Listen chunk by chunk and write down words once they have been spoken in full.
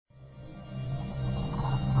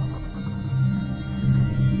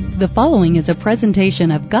The following is a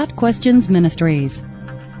presentation of Got Questions Ministries.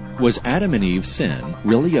 Was Adam and Eve's sin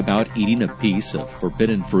really about eating a piece of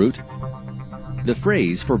forbidden fruit? The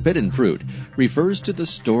phrase forbidden fruit refers to the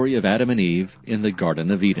story of Adam and Eve in the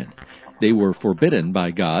Garden of Eden. They were forbidden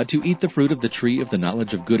by God to eat the fruit of the tree of the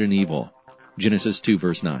knowledge of good and evil. Genesis 2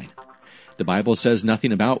 verse 9. The Bible says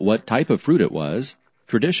nothing about what type of fruit it was.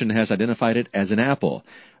 Tradition has identified it as an apple,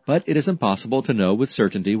 but it is impossible to know with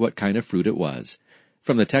certainty what kind of fruit it was.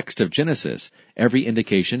 From the text of Genesis, every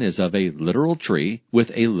indication is of a literal tree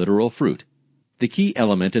with a literal fruit. The key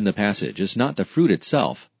element in the passage is not the fruit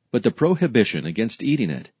itself, but the prohibition against eating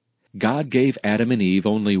it. God gave Adam and Eve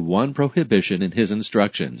only one prohibition in His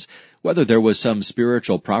instructions. Whether there was some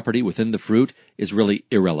spiritual property within the fruit is really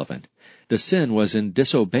irrelevant. The sin was in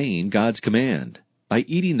disobeying God's command. By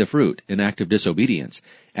eating the fruit, an act of disobedience,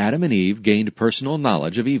 Adam and Eve gained personal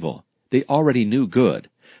knowledge of evil. They already knew good,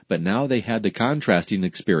 but now they had the contrasting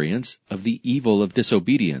experience of the evil of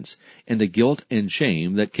disobedience and the guilt and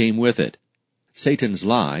shame that came with it. Satan's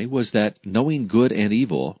lie was that knowing good and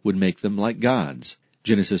evil would make them like gods.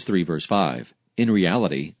 Genesis 3 verse 5. In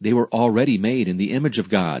reality, they were already made in the image of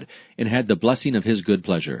God and had the blessing of His good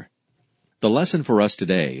pleasure. The lesson for us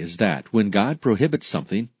today is that when God prohibits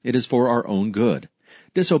something, it is for our own good.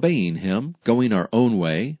 Disobeying Him, going our own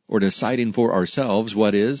way, or deciding for ourselves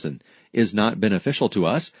what is and is not beneficial to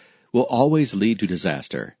us, will always lead to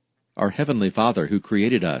disaster. Our Heavenly Father who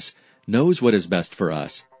created us knows what is best for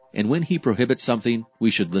us, and when He prohibits something,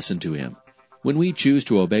 we should listen to Him. When we choose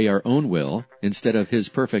to obey our own will instead of His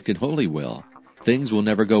perfect and holy will, things will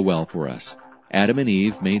never go well for us. Adam and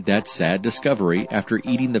Eve made that sad discovery after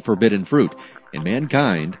eating the forbidden fruit, and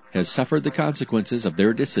mankind has suffered the consequences of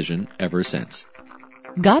their decision ever since.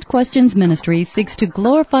 Got Questions Ministry seeks to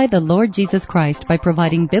glorify the Lord Jesus Christ by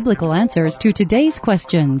providing biblical answers to today's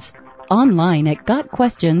questions. Online at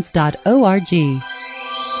gotquestions.org.